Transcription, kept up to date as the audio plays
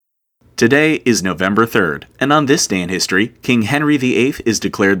Today is November 3rd, and on this day in history, King Henry VIII is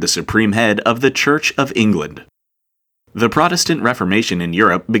declared the supreme head of the Church of England. The Protestant Reformation in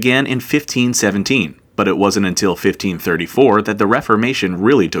Europe began in 1517, but it wasn't until 1534 that the Reformation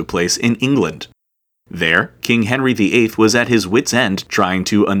really took place in England. There, King Henry VIII was at his wits' end trying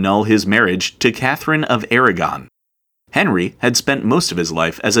to annul his marriage to Catherine of Aragon. Henry had spent most of his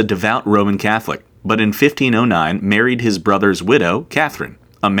life as a devout Roman Catholic, but in 1509 married his brother's widow, Catherine,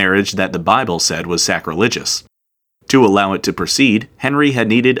 a marriage that the Bible said was sacrilegious. To allow it to proceed, Henry had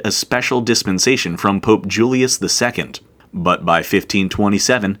needed a special dispensation from Pope Julius II. But by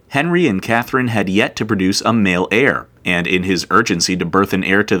 1527, Henry and Catherine had yet to produce a male heir, and in his urgency to birth an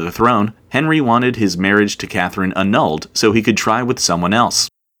heir to the throne, Henry wanted his marriage to Catherine annulled so he could try with someone else.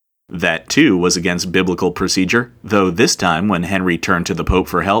 That too was against biblical procedure, though this time when Henry turned to the Pope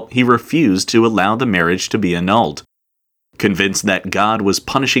for help, he refused to allow the marriage to be annulled. Convinced that God was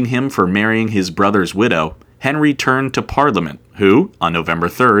punishing him for marrying his brother's widow, Henry turned to Parliament, who, on November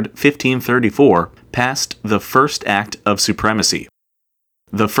 3, 1534, passed the First Act of Supremacy.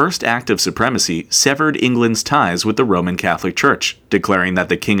 The First Act of Supremacy severed England's ties with the Roman Catholic Church, declaring that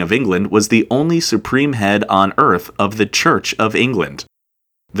the King of England was the only supreme head on earth of the Church of England.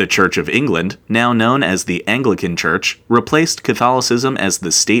 The Church of England, now known as the Anglican Church, replaced Catholicism as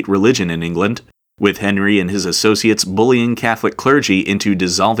the state religion in England, with Henry and his associates bullying Catholic clergy into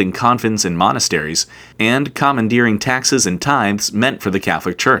dissolving convents and monasteries, and commandeering taxes and tithes meant for the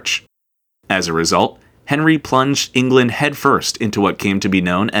Catholic Church. As a result, Henry plunged England headfirst into what came to be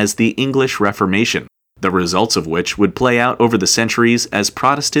known as the English Reformation, the results of which would play out over the centuries as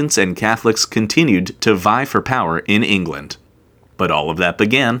Protestants and Catholics continued to vie for power in England. But all of that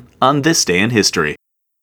began on this day in history.